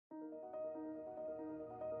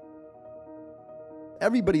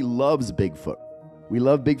Everybody loves Bigfoot. We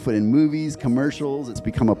love Bigfoot in movies, commercials. It's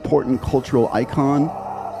become a important cultural icon.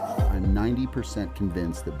 I'm 90%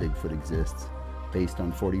 convinced that Bigfoot exists based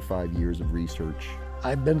on 45 years of research.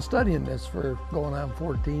 I've been studying this for going on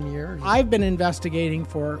 14 years. I've been investigating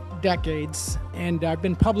for decades, and I've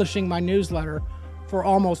been publishing my newsletter for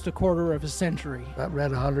almost a quarter of a century. I've read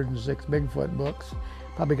 106 Bigfoot books,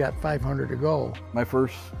 probably got 500 to go. My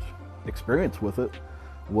first experience with it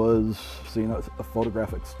was seeing a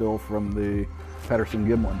photographic still from the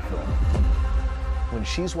Patterson-Gimlin film. When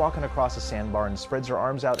she's walking across a sandbar and spreads her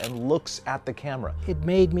arms out and looks at the camera. It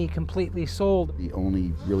made me completely sold. The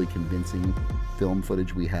only really convincing film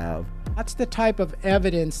footage we have. That's the type of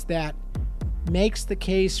evidence that makes the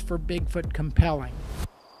case for Bigfoot compelling.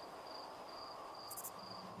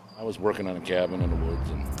 I was working on a cabin in the woods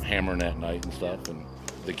and hammering at night and stuff, and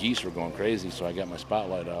the geese were going crazy, so I got my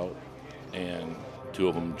spotlight out, and two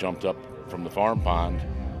of them jumped up from the farm pond,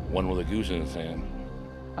 one with a goose in his hand.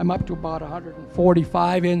 I'm up to about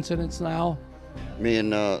 145 incidents now. Me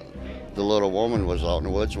and the little woman was out in the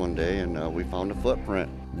woods one day, and we found a footprint.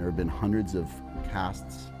 There have been hundreds of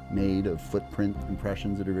casts made of footprint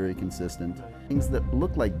impressions that are very consistent. Things that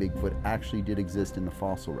look like Bigfoot actually did exist in the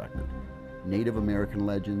fossil record. Native American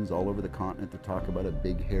legends all over the continent that talk about a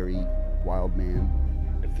big, hairy, wild man.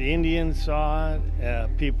 If the Indians saw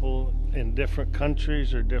it, people in different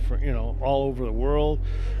countries or different, all over the world,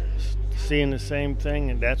 seeing the same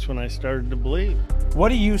thing, and that's when I started to believe. What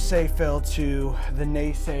do you say, Phil, to the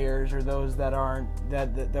naysayers or those that aren't,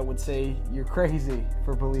 that would say you're crazy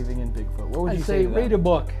for believing in Bigfoot? What would you say to them? Read a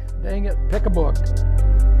book. Dang it, pick a book.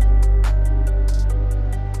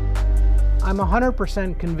 I'm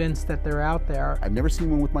 100% convinced that they're out there. I've never seen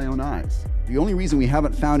one with my own eyes. The only reason we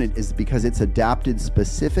haven't found it is because it's adapted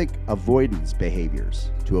specific avoidance behaviors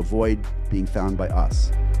to avoid being found by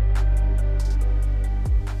us.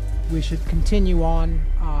 We should continue on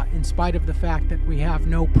in spite of the fact that we have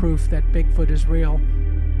no proof that Bigfoot is real.